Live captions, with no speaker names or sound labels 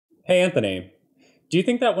Hey Anthony, do you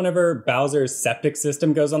think that whenever Bowser's septic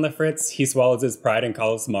system goes on the fritz, he swallows his pride and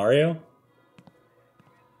calls Mario?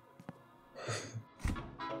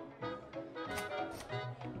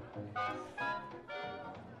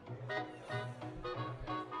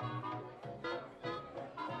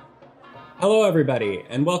 Hello everybody,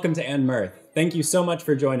 and welcome to andMirth. Thank you so much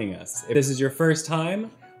for joining us. If this is your first time,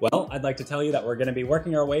 well, I'd like to tell you that we're going to be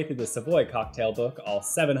working our way through the SAVOY cocktail book, all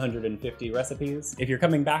 750 recipes. If you're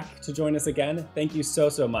coming back to join us again, thank you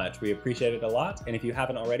so much. We appreciate it a lot, and if you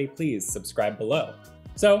haven't already, please subscribe below.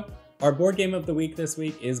 So, our board game of the week this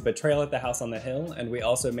week is Betrayal at the House on the Hill, and we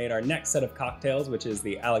also made our next set of cocktails, which is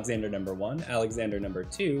the Alexander #1, Alexander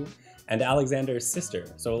 #2, and Alexander's sister.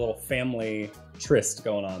 So a little family tryst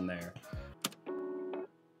going on there.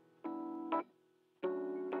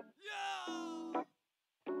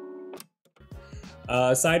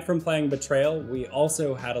 Aside from playing Betrayal, we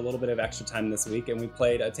also had a little bit of extra time this week and we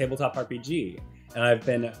played a tabletop RPG. And I've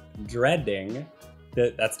been dreading,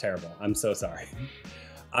 that's terrible, I'm so sorry.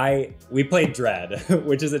 We played Dread,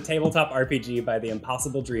 which is a tabletop RPG by the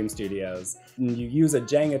Impossible Dream Studios. And you use a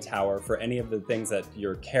Jenga tower for any of the things that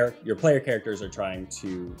your player characters are trying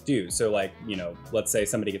to do. So like, you know, let's say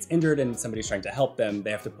somebody gets injured and somebody's trying to help them,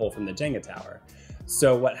 they have to pull from the Jenga tower.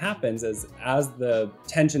 So what happens is, as the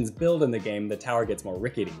tensions build in the game, the tower gets more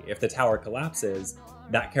rickety. If the tower collapses,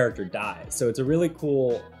 that character dies. So it's a really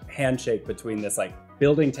cool handshake between this like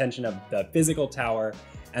building tension of the physical tower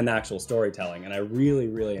and the actual storytelling, and I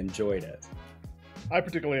really enjoyed it. I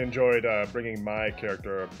particularly enjoyed bringing my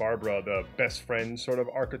character, Barbara, the best friend sort of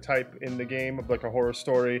archetype in the game of like a horror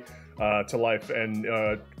story, to life, and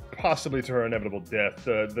possibly to her inevitable death.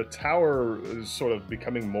 The tower is sort of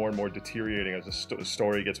becoming more and more deteriorating as the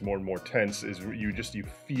story gets more and more tense. You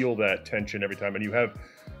feel that tension every time, and you have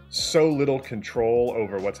so little control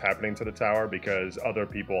over what's happening to the tower because other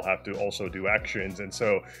people have to also do actions, and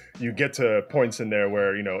so you get to points in there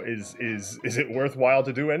where, you know, is it worthwhile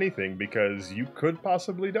to do anything because you could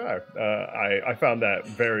possibly die. I found that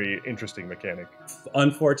very interesting mechanic.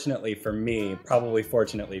 Unfortunately for me, probably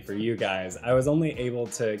fortunately for you guys, I was only able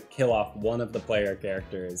to kill off one of the player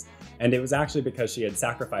characters, and it was actually because she had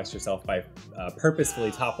sacrificed herself by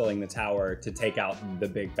purposefully toppling the tower to take out the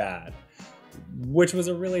big bad, which was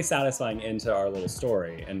a really satisfying end to our little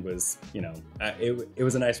story, and was, you know, it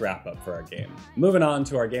was a nice wrap up for our game. Moving on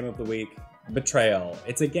to our game of the week, Betrayal.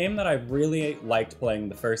 It's a game that I really liked playing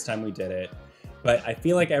the first time we did it, but I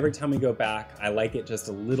feel like every time we go back, I like it just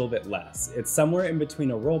a little bit less. It's somewhere in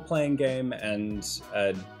between a role-playing game and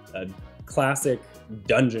a classic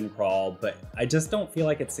dungeon crawl, but I just don't feel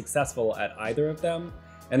like it's successful at either of them,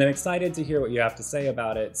 and I'm excited to hear what you have to say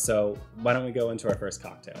about it, so why don't we go into our first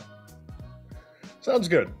cocktail? Sounds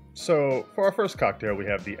good. So for our first cocktail, we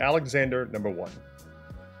have the Alexander #1.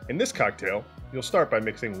 In this cocktail, you'll start by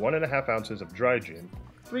mixing 1.5 ounces of dry gin,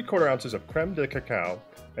 3/4 ounces of Creme de Cacao,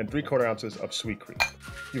 and 3/4 ounces of sweet cream.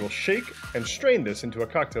 You will shake and strain this into a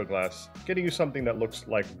cocktail glass, getting you something that looks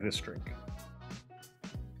like this drink.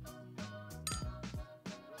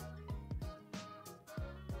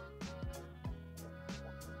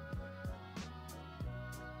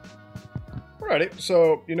 Alrighty,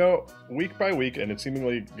 so, you know, week by week, and it's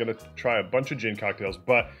seemingly gonna try a bunch of gin cocktails,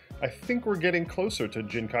 but I think we're getting closer to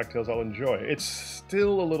gin cocktails I'll enjoy. It's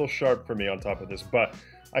still a little sharp for me on top of this, but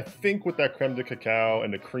I think with that creme de cacao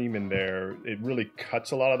and the cream in there, it really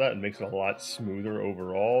cuts a lot of that and makes it a lot smoother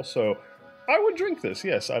overall. So I would drink this,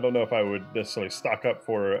 yes. I don't know if I would necessarily stock up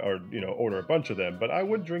for or, you know, order a bunch of them, but I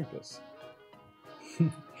would drink this.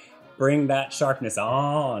 Bring that sharpness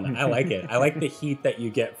on. I like it. I like the heat that you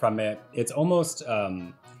get from it. It's almost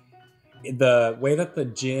the way that the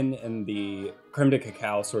gin and the creme de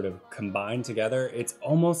cacao sort of combine together. It's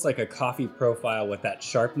almost like a coffee profile with that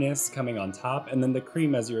sharpness coming on top. And then the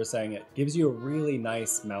cream, as you were saying, it gives you a really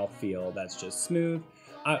nice mouthfeel that's just smooth.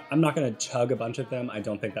 I'm not going to chug a bunch of them. I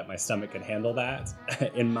don't think that my stomach could handle that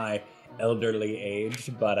in my elderly age,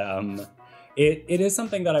 but It is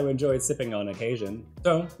something that I would enjoy sipping on occasion.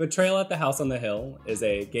 So, Betrayal at the House on the Hill is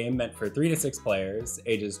a game meant for 3 to 6 players,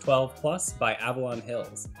 ages 12 plus, by Avalon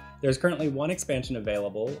Hills. There's currently one expansion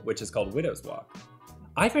available, which is called Widow's Walk.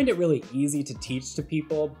 I find it really easy to teach to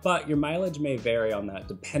people, but your mileage may vary on that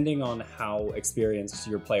depending on how experienced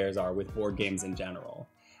your players are with board games in general.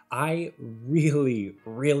 I really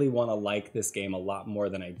want to like this game a lot more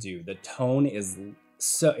than I do. The tone is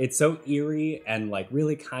it's so eerie and like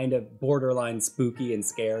really kind of borderline spooky and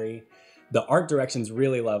scary. The art direction's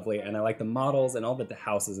really lovely, and I like the models and all the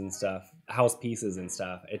houses and stuff, house pieces and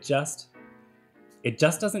stuff. It just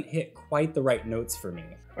doesn't hit quite the right notes for me.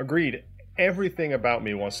 Agreed. everything about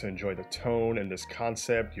me wants to enjoy the tone and this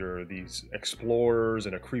concept. You're these explorers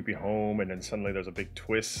in a creepy home, and then suddenly there's a big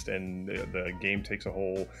twist, and the game takes a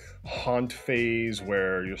whole haunt phase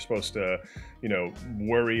where you're supposed to, you know,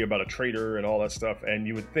 worry about a traitor and all that stuff. And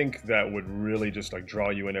you would think that would really just like draw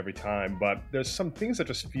you in every time, but there's some things that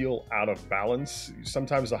just feel out of balance.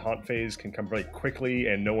 Sometimes the haunt phase can come very quickly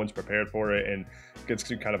and no one's prepared for it, and gets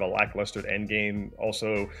to kind of a lackluster end game.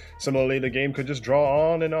 Also, similarly, the game could just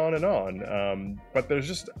draw on and on and on. But there's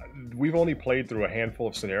just, we've only played through a handful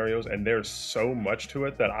of scenarios, and there's so much to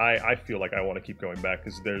it that I feel like I want to keep going back,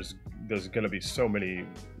 because there's going to be so many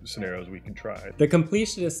scenarios we can try. The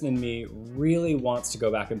completionist in me really wants to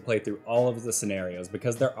go back and play through all of the scenarios,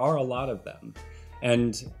 because there are a lot of them.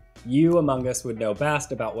 And you among us would know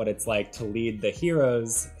best about what it's like to lead the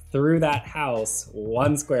heroes through that house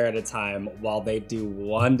one square at a time while they do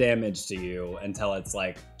 1 damage to you until it's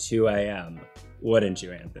like 2 a.m. Wouldn't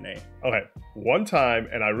you, Anthony? Okay, one time,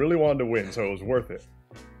 and I really wanted to win, so it was worth it.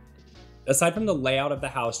 Aside from the layout of the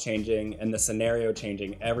house changing and the scenario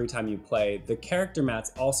changing every time you play, the character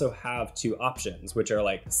mats also have 2 options, which are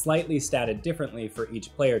like slightly statted differently for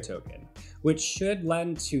each player token, which should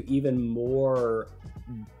lend to even more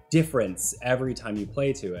difference every time you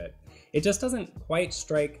play to it. It just doesn't quite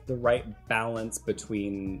strike the right balance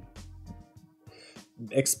between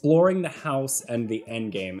exploring the house and the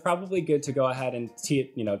end game. Probably good to go ahead and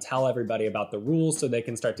tell everybody about the rules so they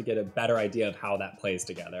can start to get a better idea of how that plays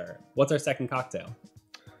together. What's our second cocktail?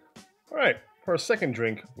 All right, for our second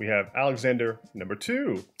drink, we have Alexander number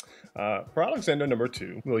 2. For Alexander number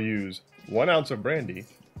 2, we'll use 1 ounce of brandy,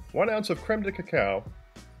 1 ounce of creme de cacao,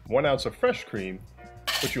 1 ounce of fresh cream,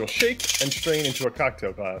 which you'll shake and strain into a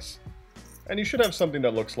cocktail glass. And you should have something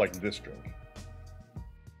that looks like this drink.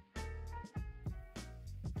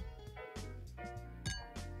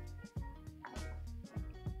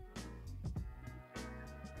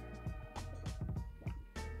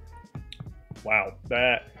 Wow,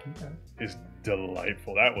 that is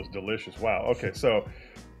delightful. That was delicious. Wow. Okay, so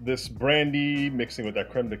this brandy mixing with that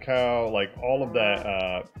creme de cacao, like all of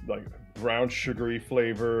that like brown sugary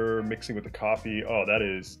flavor mixing with the coffee. Oh, that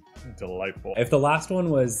is delightful. If the last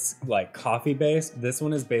one was like coffee based, this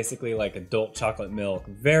one is basically like adult chocolate milk.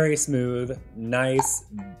 Very smooth, nice,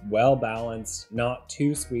 well balanced, not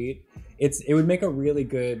too sweet. It would make a really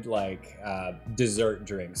good like dessert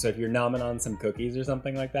drink. So if you're nomming on some cookies or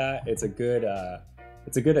something like that, it's a good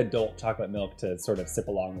adult chocolate milk to sort of sip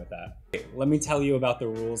along with that. Let me tell you about the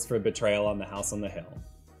rules for Betrayal on the House on the Hill.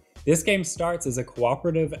 This game starts as a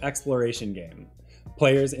cooperative exploration game.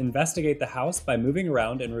 Players investigate the house by moving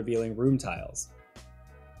around and revealing room tiles.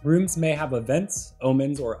 Rooms may have events,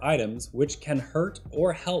 omens, or items which can hurt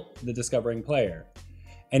or help the discovering player.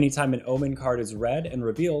 Anytime an omen card is read and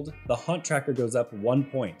revealed, the haunt tracker goes up 1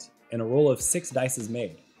 point, and a roll of 6 dice is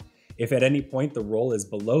made. If at any point the roll is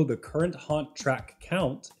below the current haunt track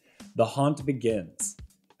count, the haunt begins.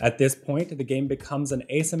 At this point, the game becomes an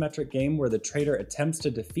asymmetric game where the traitor attempts to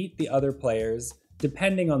defeat the other players,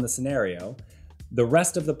 depending on the scenario. The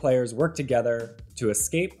rest of the players work together to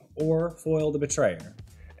escape or foil the betrayer.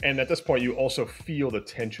 And at this point, you also feel the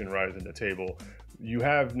tension rise in the table. You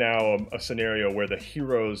have now a scenario where the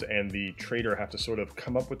heroes and the traitor have to sort of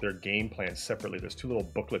come up with their game plan separately. There's 2 little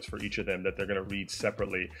booklets for each of them that they're going to read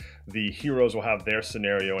separately. The heroes will have their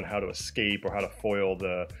scenario and how to escape or how to foil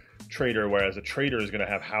the traitor, whereas the traitor is going to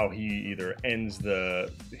have how he either ends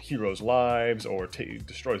the hero's lives or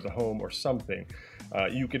destroys the home or something.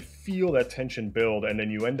 You could feel that tension build, and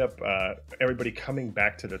then you end up everybody coming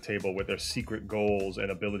back to the table with their secret goals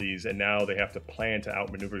and abilities, and now they have to plan to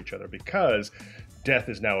outmaneuver each other because death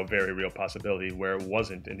is now a very real possibility where it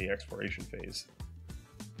wasn't in the exploration phase.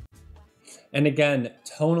 And again,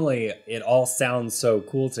 tonally, it all sounds so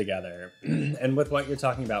cool together. And with what you're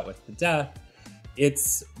talking about with the death,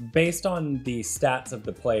 it's based on the stats of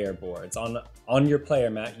the player boards. On your player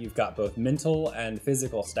mat, you've got both mental and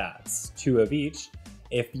physical stats, 2 of each.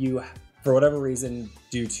 If you, for whatever reason,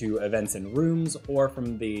 due to events in rooms or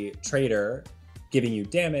from the traitor giving you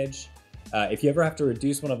damage, if you ever have to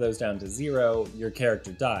reduce one of those down to 0, your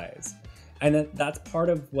character dies. And that's part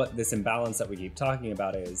of what this imbalance that we keep talking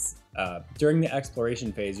about is. During the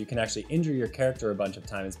exploration phase, you can actually injure your character a bunch of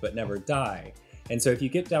times but never die. And so if you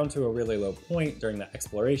get down to a really low point during the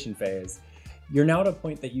exploration phase, you're now at a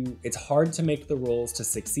point that it's hard to make the rolls to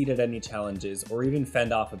succeed at any challenges or even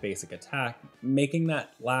fend off a basic attack, making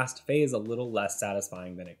that last phase a little less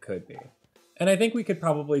satisfying than it could be. And I think we could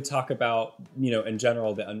probably talk about, in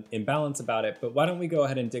general, the imbalance about it, but why don't we go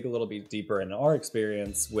ahead and dig a little bit deeper in our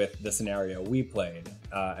experience with the scenario we played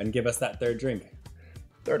and give us that third drink.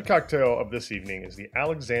 Third cocktail of this evening is the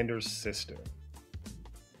Alexander's Sister.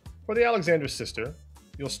 For the Alexander's Sister,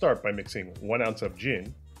 you'll start by mixing 1 ounce of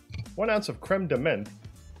gin, 1 ounce of Creme de Menthe,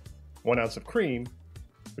 1 ounce of cream,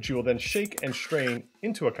 which you will then shake and strain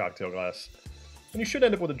into a cocktail glass, and you should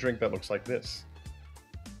end up with a drink that looks like this.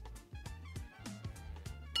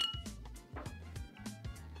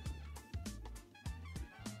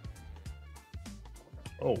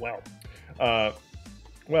 Oh, wow.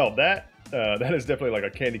 Well, that is definitely like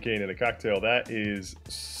a candy cane in a cocktail. That is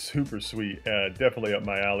super sweet. Definitely up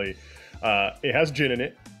my alley. It has gin in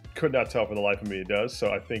it. Could not tell for the life of me it does,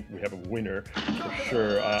 so I think we have a winner for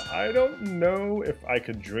sure. I don't know if I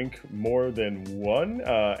could drink more than one,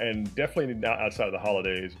 and definitely not outside of the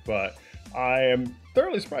holidays, but I am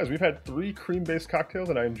thoroughly surprised. We've had 3 cream-based cocktails,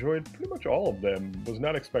 and I enjoyed pretty much all of them. Was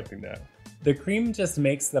not expecting that. The cream just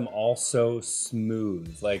makes them all so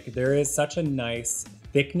smooth. Like, there is such a nice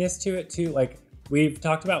thickness to it too. Like, we've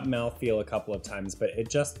talked about mouthfeel a couple of times, but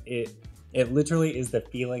it literally is the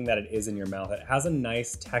feeling that it is in your mouth. It has a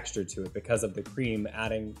nice texture to it because of the cream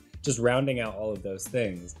just rounding out all of those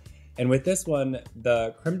things. And with this one,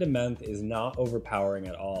 the Creme de Menthe is not overpowering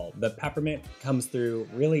at all. The peppermint comes through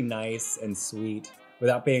really nice and sweet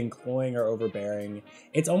without being cloying or overbearing.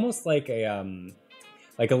 It's almost like a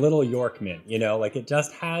little York mint, you know? Like, it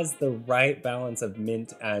just has the right balance of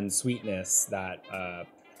mint and sweetness that,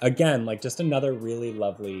 again, like just another really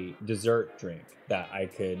lovely dessert drink that I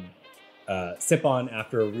could sip on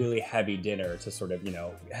after a really heavy dinner to sort of, you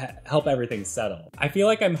know, help everything settle. I feel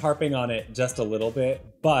like I'm harping on it just a little bit,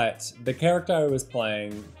 but the character I was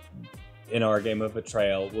playing in our game of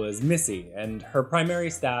Betrayal was Missy, and her primary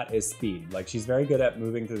stat is speed. Like, she's very good at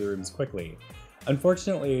moving through the rooms quickly.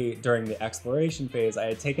 Unfortunately, during the exploration phase, I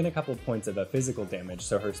had taken a couple points of physical damage,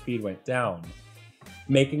 so her speed went down,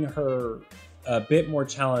 making her a bit more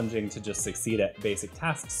challenging to just succeed at basic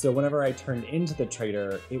tasks. So whenever I turned into the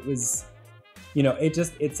traitor, it was, you know,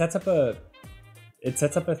 it sets up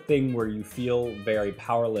a thing where you feel very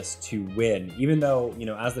powerless to win, even though, you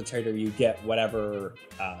know, as the traitor, you get whatever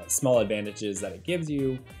small advantages that it gives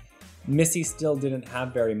you. Missy still didn't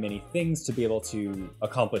have very many things to be able to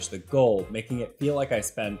accomplish the goal, making it feel like I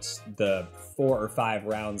spent the 4 or 5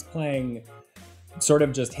 rounds playing sort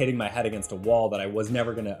of just hitting my head against a wall that I was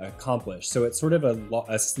never going to accomplish. So it's sort of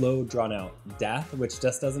a slow, drawn-out death, which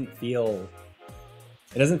just doesn't feel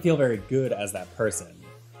very good as that person.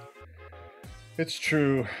 It's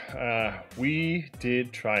true. We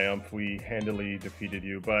did triumph. We handily defeated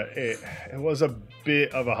you, but it was a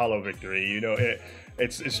bit of a hollow victory. You know,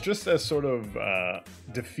 it's just as sort of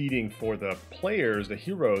defeating for the players, the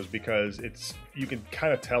heroes, because you can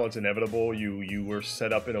kind of tell it's inevitable. You were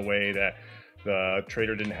set up in a way that the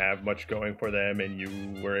traitor didn't have much going for them, and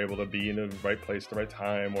you were able to be in the right place at the right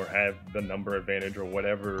time, or have the number advantage, or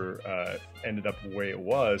whatever ended up the way it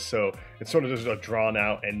was. So it's sort of just a drawn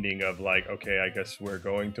out ending of like, okay, I guess we're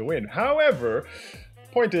going to win. However,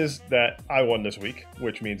 point is that I won this week,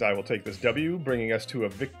 which means I will take this W, bringing us to a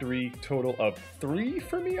victory total of 3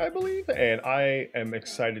 for me, I believe. And I am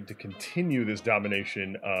excited to continue this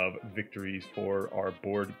domination of victories for our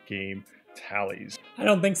board game tallies. I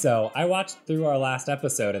don't think so. I watched through our last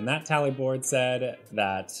episode, and that tally board said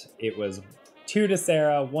that it was 2 to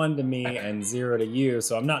Sarah, 1 to me, and 0 to you.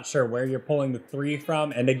 So I'm not sure where you're pulling the 3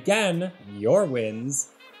 from. And again, your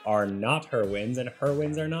wins are not her wins, and her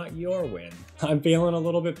wins are not your win. I'm feeling a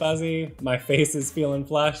little bit buzzy. My face is feeling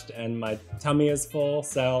flushed, and my tummy is full.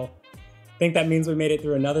 So I think that means we made it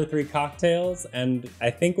through another 3 cocktails, and I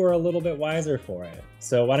think we're a little bit wiser for it.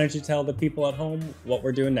 So why don't you tell the people at home what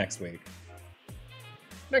we're doing next week?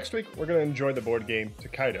 Next week, we're going to enjoy the board game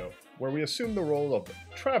Tokaido, where we assume the role of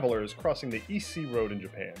travelers crossing the East Sea Road in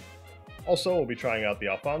Japan. Also, we'll be trying out the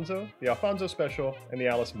Alfonso Special, and the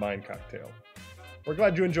Alice Mine Cocktail. We're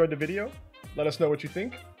glad you enjoyed the video. Let us know what you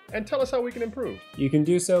think, and tell us how we can improve. You can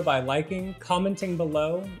do so by liking, commenting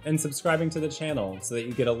below, and subscribing to the channel so that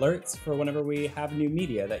you get alerts for whenever we have new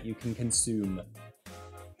media that you can consume.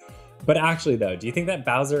 But actually though, do you think that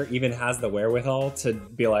Bowser even has the wherewithal to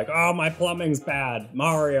be like, oh, my plumbing's bad,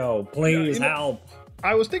 Mario, please help?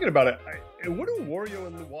 I was thinking about it. What do Wario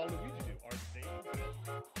and Waluigi